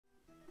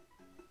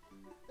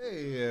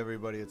Hey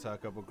everybody, it's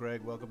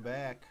Hotcupocraig. Welcome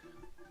back.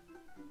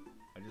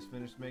 I just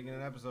finished making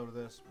an episode of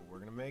this, but we're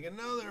gonna make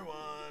another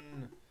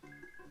one.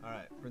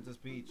 Alright, Princess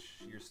Peach,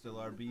 you're still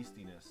our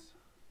beastiness.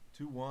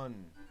 2-1.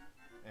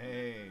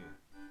 Hey,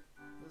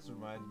 this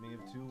reminds me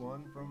of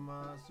 2-1 from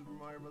Super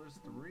Mario Bros.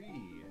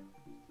 3.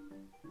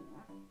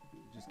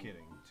 Just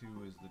kidding.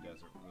 2 is the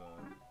desert.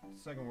 The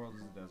second world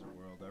is the desert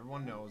world.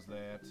 Everyone knows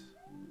that.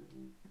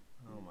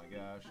 Oh my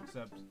gosh,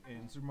 except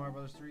in Super Mario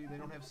Bros. 3, they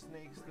don't have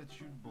snakes that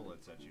shoot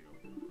bullets at you.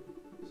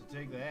 So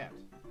take that.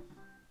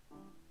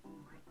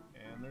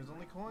 And there's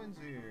only coins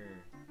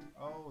here.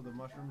 Oh, the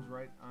mushroom's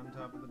right on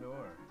top of the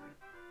door.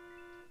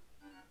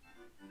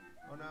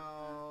 Oh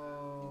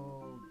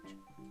no!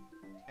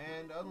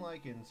 And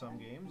unlike in some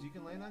games, you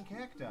can land on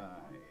cacti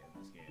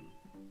in this game.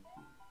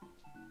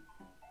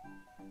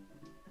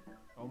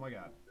 Oh my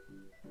god.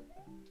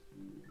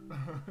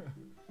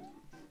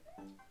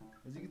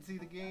 As you can see,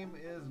 the game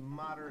is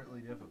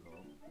moderately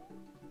difficult.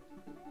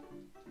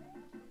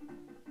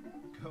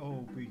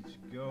 Go, Peach,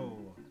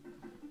 go!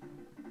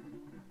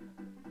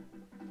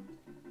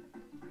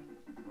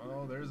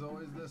 Oh, there's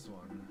always this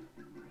one.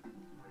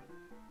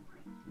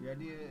 The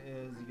idea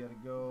is you gotta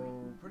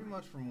go pretty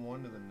much from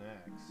one to the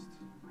next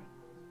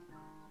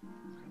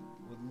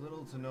with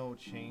little to no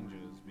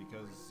changes,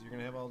 because you're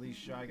gonna have all these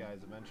Shy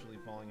Guys eventually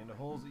falling into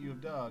holes that you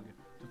have dug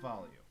to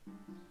follow you.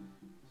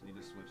 So you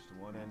just switch to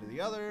one end to the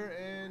other,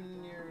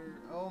 and you're...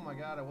 Oh my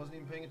god, I wasn't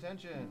even paying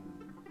attention.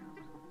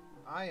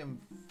 I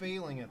am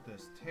failing at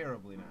this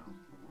terribly now.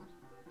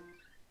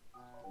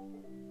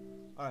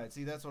 Alright,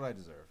 see, that's what I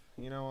deserve.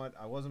 You know what?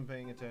 I wasn't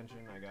paying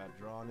attention. I got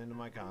drawn into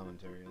my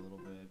commentary a little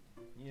bit.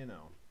 You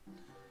know.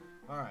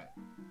 Alright.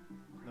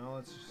 Now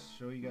let's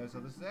show you guys how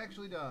this is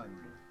actually done.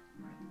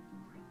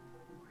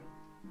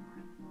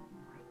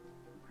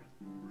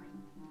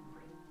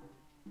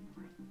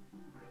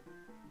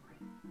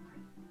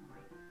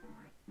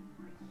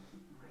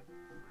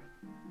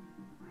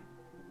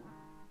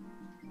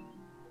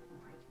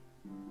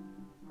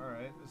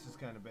 Alright, this is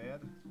kind of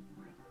bad.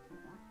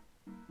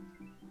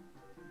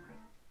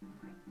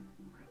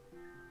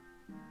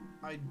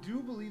 I do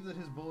believe that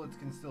his bullets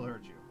can still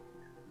hurt you.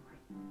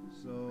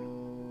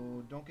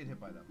 So don't get hit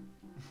by them.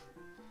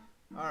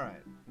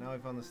 Alright, now we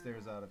found the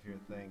stairs out of here,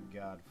 thank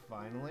God,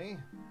 finally.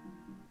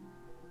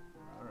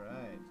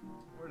 Alright,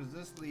 where does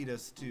this lead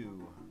us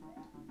to?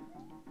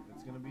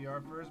 It's gonna be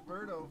our first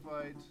Birdo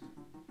fight.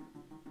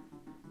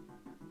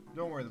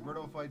 Don't worry, the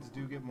Birdo fights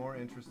do get more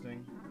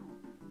interesting.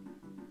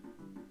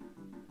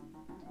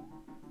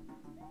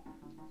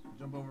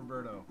 Jump over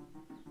Birdo.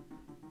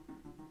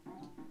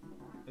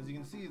 As you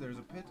can see, there's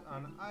a pit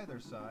on either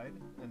side,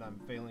 and I'm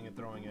failing at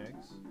throwing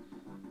eggs.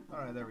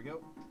 Alright, there we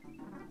go.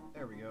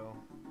 There we go.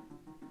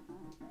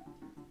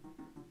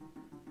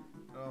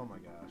 Oh my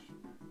gosh.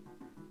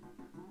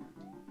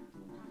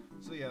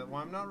 So yeah,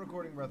 why I'm not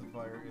recording Breath of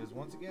Fire is,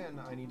 once again,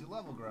 I need to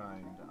level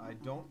grind. I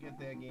don't get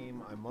that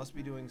game. I must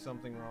be doing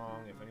something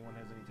wrong. If anyone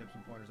has any tips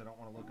and pointers, I don't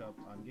want to look up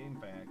on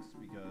GameFAQs,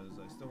 because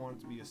I still want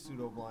it to be a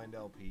pseudo-blind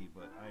LP,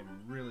 but I'm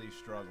really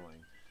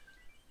struggling.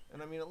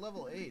 And I mean, at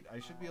level 8,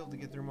 I should be able to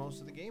get through most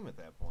of the game at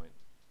that point.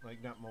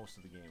 Like, not most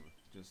of the game,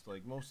 just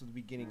like most of the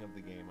beginning of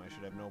the game. I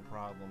should have no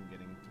problem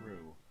getting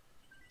through.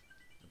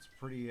 It's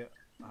pretty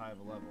high of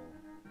a level.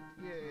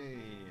 Yay!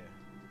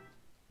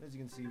 As you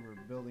can see, we're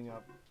building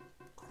up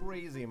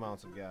crazy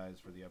amounts of guys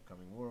for the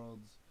upcoming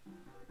worlds.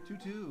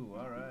 2-2,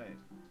 alright.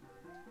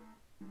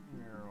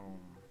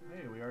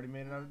 Hey, we already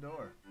made it out of the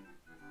door.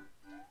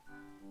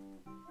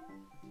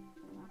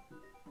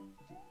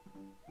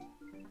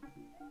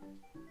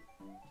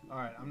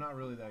 Alright, I'm not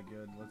really that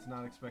good. Let's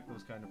not expect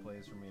those kind of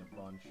plays from me a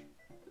bunch.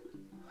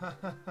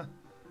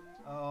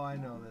 Oh, I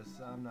know this.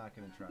 I'm not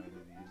going to try any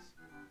of these.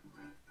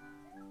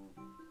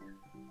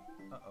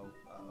 Uh-oh,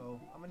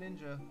 uh-oh. I'm a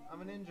ninja.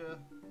 I'm a ninja.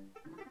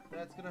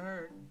 That's going to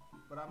hurt,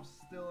 but I'm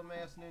still a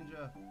mass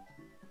ninja.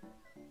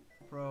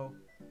 Pro.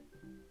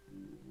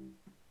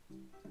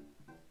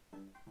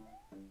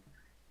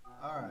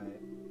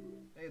 Alright.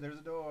 Hey, there's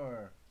a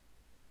door.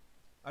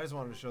 I just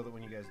wanted to show that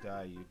when you guys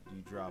die, you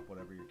drop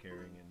whatever you're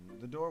carrying, and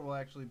the door will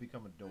actually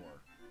become a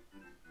door.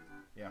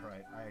 Yeah,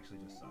 right, I actually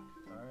just suck.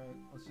 Alright,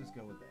 let's just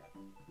go with that.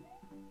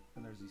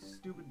 And there's these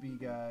stupid bee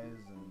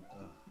guys, and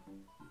ugh.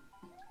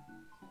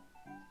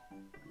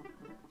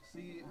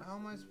 See, how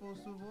am I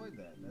supposed to avoid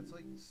that? That's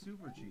like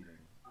super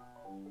cheating.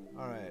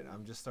 Alright,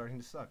 I'm just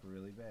starting to suck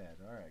really bad.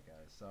 Alright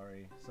guys,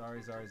 sorry.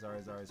 Sorry.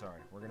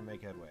 We're gonna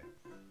make headway.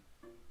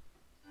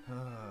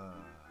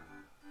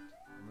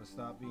 I'm gonna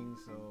stop being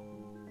so,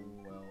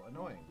 well,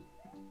 annoying.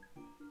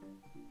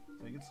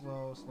 Take it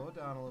slow, slow it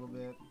down a little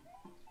bit.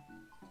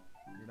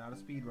 You're not a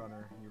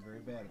speedrunner, you're very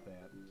bad at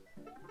that.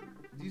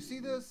 Do you see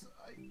this?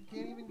 I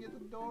can't even get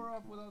the door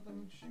up without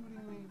them shooting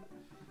me.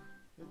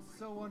 It's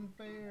so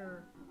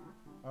unfair.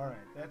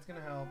 Alright, that's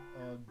gonna help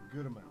a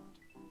good amount.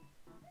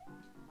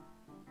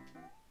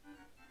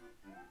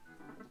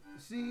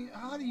 See,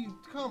 how do you,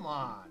 come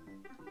on.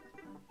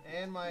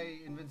 And my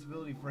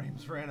invincibility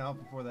frames ran out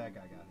before that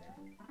guy got here.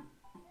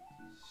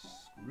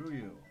 Screw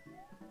you.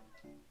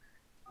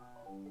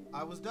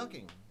 I was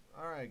ducking.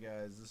 Alright,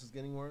 guys, this is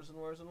getting worse and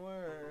worse and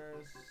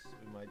worse.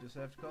 We might just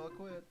have to call it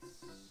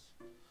quits.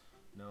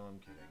 No, I'm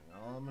kidding.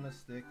 I'm gonna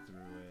stick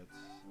through it.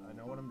 I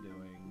know what I'm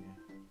doing.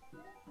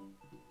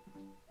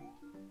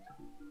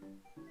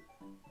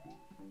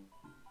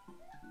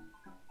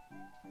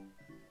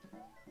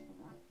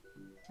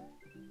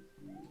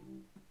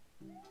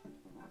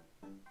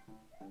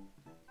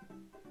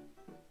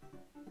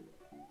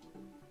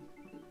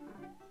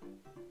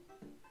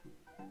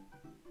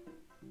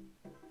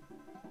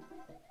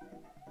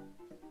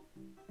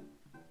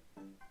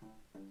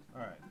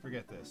 Alright,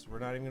 forget this. We're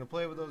not even gonna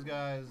play with those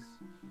guys.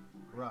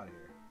 We're out of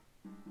here.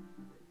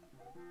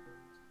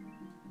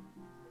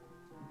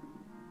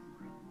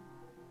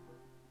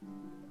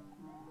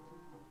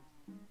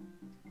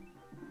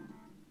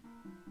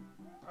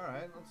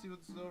 Alright, let's see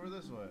what's over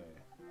this way.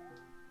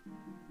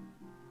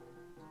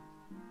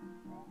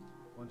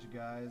 Bunch of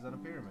guys on a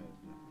pyramid.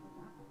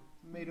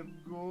 Made of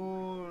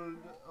gold.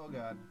 Oh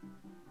god.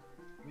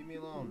 Leave me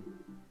alone.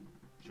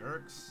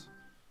 Jerks.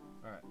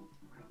 Alright.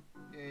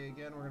 Okay,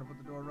 again, we're gonna put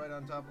the door right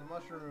on top of the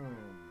mushroom.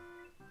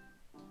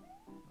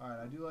 Alright,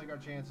 I do like our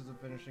chances of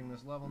finishing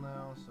this level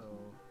now, so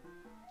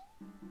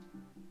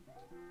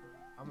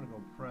I'm gonna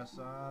go press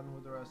on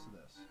with the rest of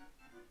this.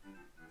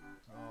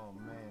 Oh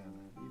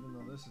man, even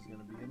though this is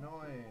gonna be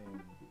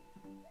annoying.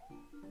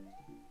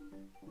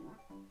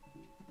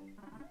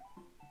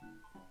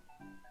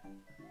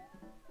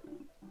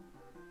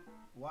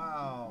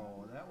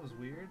 Wow, that was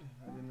weird.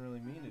 I didn't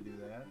really mean to do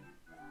that.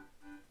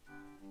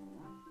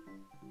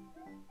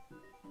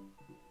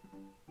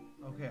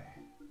 Okay,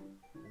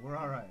 we're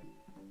alright.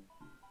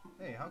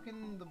 Hey, how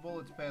can the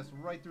bullets pass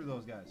right through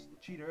those guys?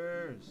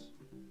 Cheaters!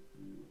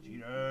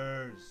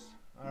 Cheaters!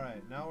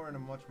 Alright, now we're in a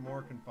much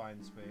more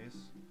confined space.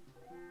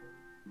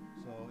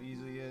 So,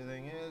 easy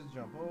thing is,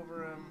 jump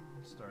over him,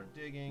 start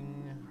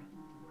digging.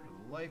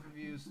 For the life of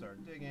you,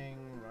 start digging,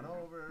 run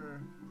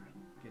over,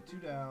 get 2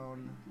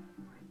 down,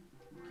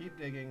 keep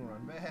digging,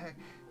 run back.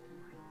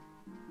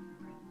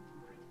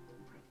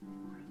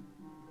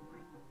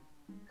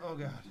 Oh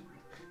god.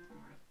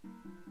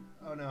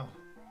 Oh no.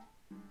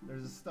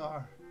 There's a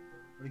star.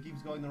 But it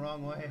keeps going the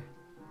wrong way.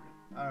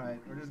 Alright,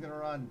 we're just gonna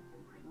run.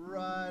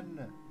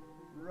 Run!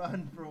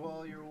 Run for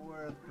all you're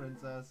worth,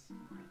 princess.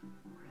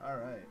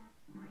 Alright.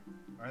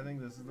 I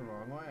think this is the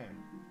wrong way.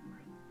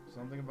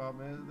 Something about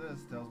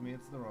this tells me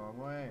it's the wrong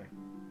way.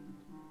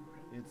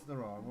 It's the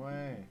wrong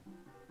way.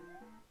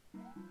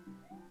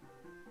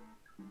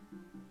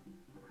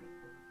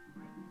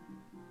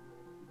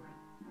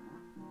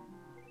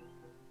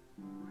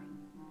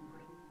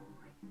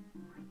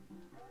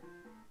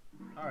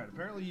 Alright,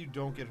 apparently you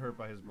don't get hurt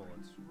by his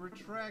bullets.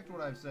 Retract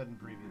what I've said in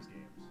previous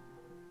games.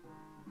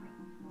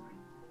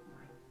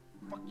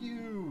 Fuck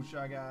you,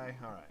 Shy Guy.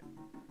 Alright.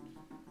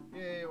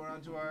 Yay, we're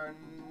on to our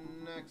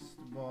next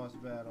boss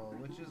battle,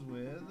 which is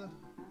with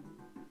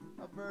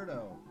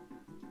Alberto.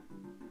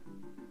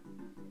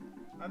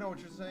 I know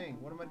what you're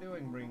saying. What am I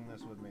doing bringing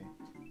this with me?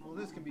 Well,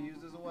 this can be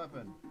used as a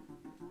weapon.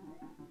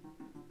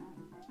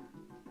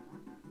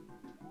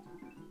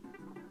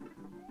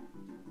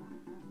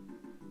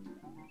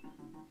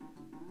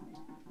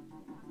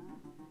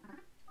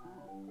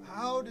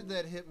 How did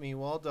that hit me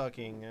while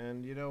ducking?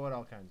 And you know what?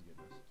 All kinds of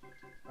goodness.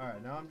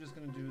 Alright, now I'm just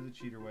going to do the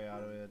cheater way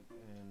out of it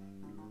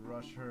and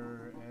rush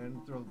her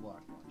and throw the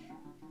block punch.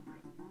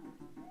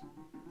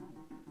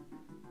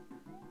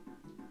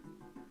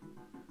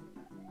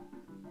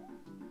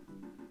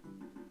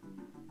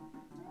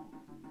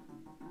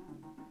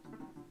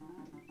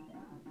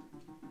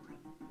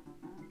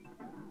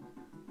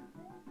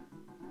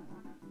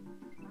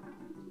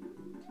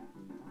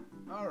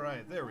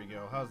 Alright, there we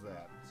go. How's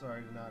that?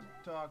 Sorry to not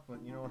talk,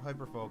 but you know what?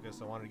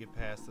 Hyper-focus. I wanted to get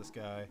past this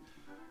guy.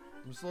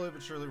 I'm slowly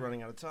but surely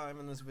running out of time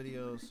in this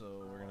video,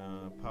 so we're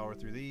gonna power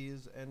through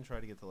these and try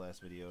to get the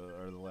last video,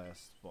 or the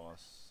last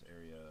boss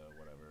area,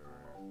 whatever,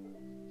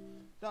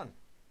 done.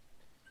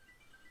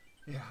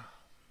 Yeah.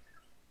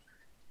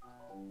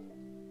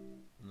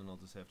 And then I'll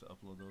just have to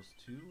upload those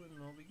 2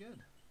 and I'll be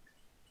good.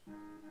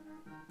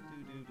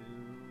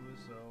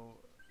 So,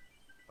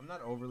 I'm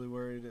not overly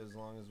worried as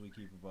long as we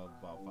keep above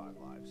about 5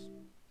 lives.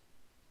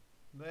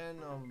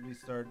 Then I'll be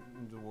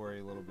starting to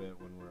worry a little bit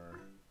when we're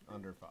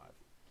under 5.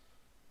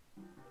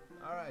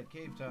 Alright,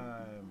 cave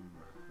time.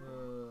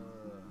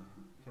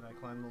 Can I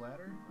climb the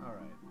ladder?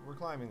 Alright, we're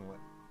climbing the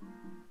ladder.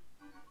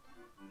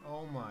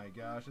 Oh my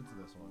gosh, it's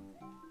this one.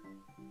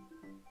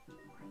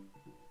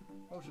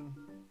 Potion.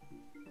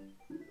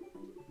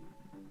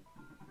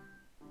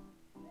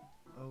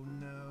 Oh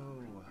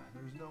no,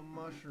 there's no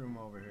mushroom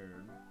over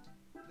here.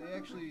 They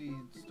actually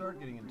start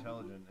getting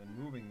intelligent and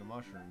moving the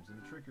mushrooms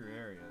into trickier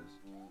areas,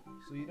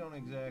 so you don't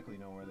exactly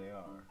know where they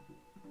are.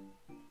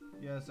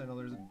 Yes, I know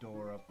there's a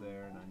door up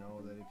there, and I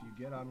know that if you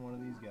get on one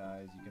of these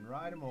guys, you can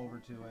ride them over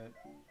to it,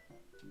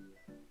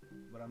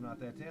 but I'm not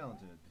that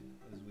talented,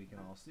 as we can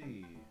all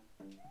see.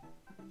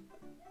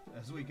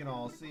 As we can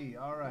all see.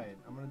 Alright,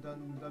 I'm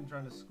done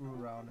trying to screw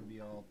around and be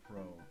all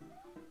pro.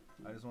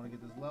 I just want to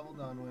get this level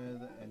done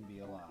with and be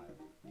alive.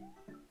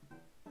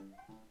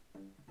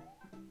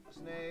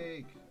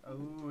 snake.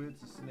 Oh,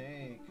 it's a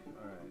snake.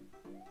 Alright.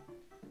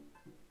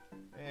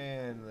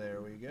 And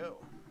there we go.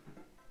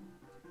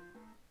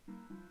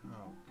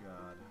 Oh,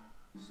 God.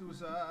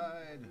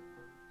 Suicide!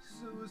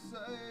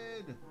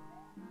 Suicide!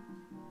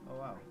 Oh,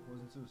 wow.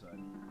 Wasn't suicide.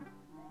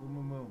 Boom,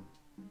 boom, boom.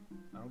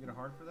 I don't get a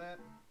heart for that?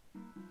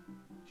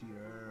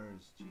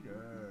 Cheaters.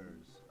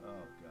 Cheaters.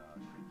 Oh,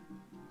 gosh.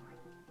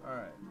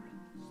 Alright.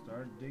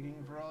 Start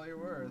digging for all you're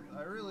worth.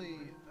 I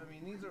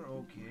mean, these are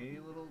okay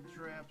little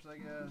traps, I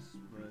guess,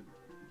 but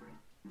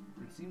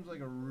it seems like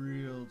a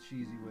real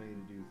cheesy way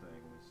to do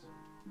things.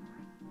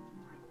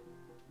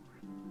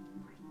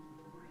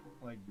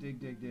 Like, dig,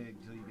 dig,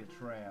 dig till you get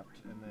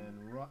trapped, and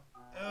then run.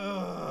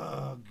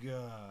 Oh,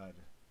 God.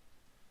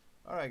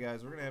 Alright,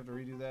 guys, we're going to have to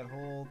redo that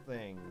whole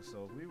thing.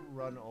 So if we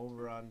run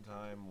over on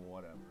time,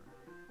 whatever.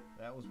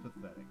 That was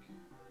pathetic.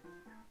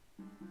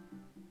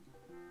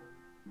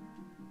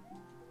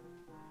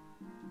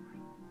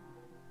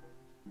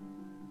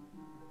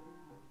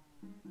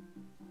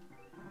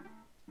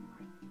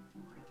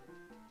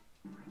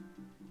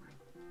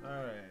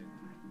 Alright.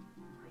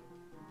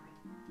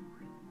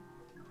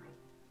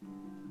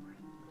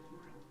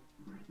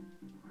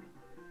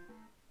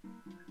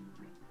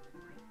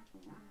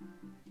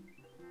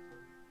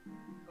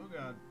 Oh,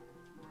 God.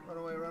 Run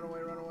away, run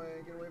away, run away.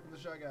 Get away from the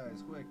shy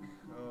guys, quick.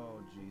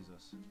 Oh,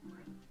 Jesus.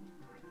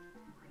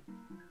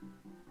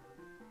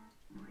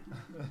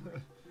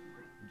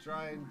 I'm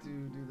trying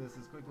to do this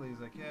as quickly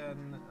as I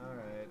can.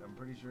 Alright, I'm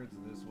pretty sure it's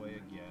this way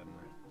again.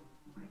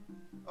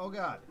 Oh,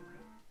 God.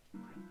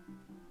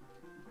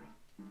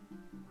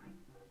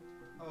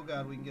 Oh,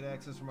 God, we can get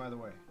access from either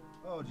way.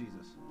 Oh,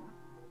 Jesus.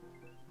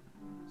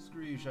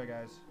 Screw you, Shy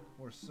Guys.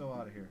 We're so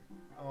out of here.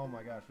 Oh,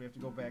 my gosh. We have to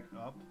go back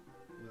up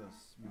with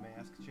a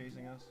mask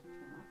chasing us.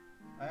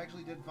 I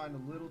actually did find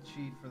a little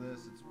cheat for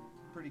this. It's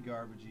pretty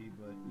garbagey,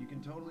 but you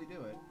can totally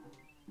do it.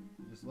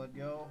 You just let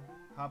go,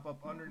 hop up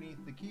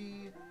underneath the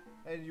key,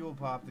 and you'll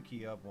pop the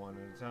key up one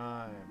at a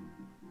time.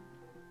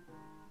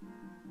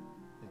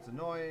 It's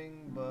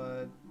annoying,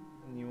 but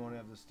you won't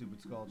have the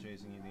stupid skull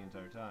chasing you the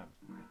entire time.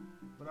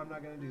 But I'm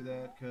not going to do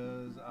that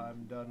because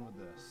I'm done with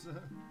this.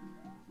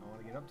 I want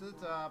to get up to the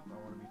top, I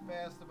want to be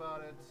fast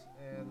about it,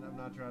 and I'm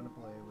not trying to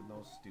play with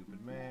no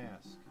stupid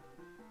mask.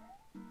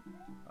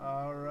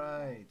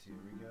 Alright, here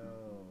we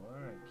go.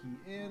 Alright, key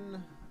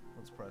in.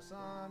 Let's press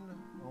on.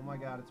 Oh my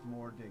god, it's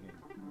more digging.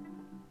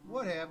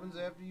 What happens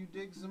after you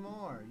dig some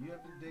more? You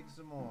have to dig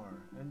some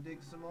more, and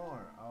dig some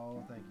more.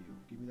 Oh, thank you.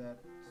 Give me that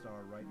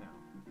star right now.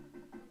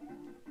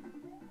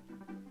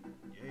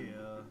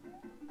 Yeah.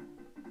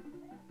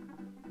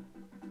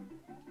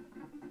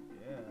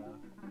 Yeah.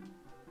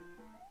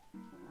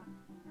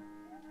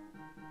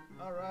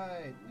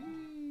 Alright.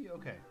 Whee!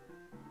 Okay.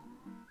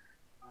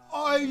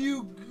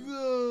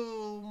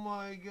 Oh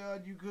my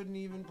god, you couldn't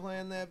even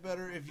plan that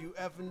better if you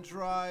effing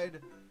tried.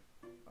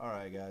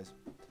 Alright, guys.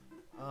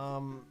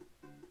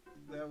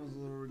 That was a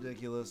little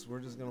ridiculous. We're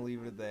just gonna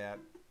leave it at that.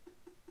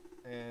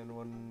 And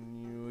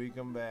when we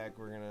come back,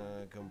 we're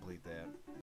gonna complete that.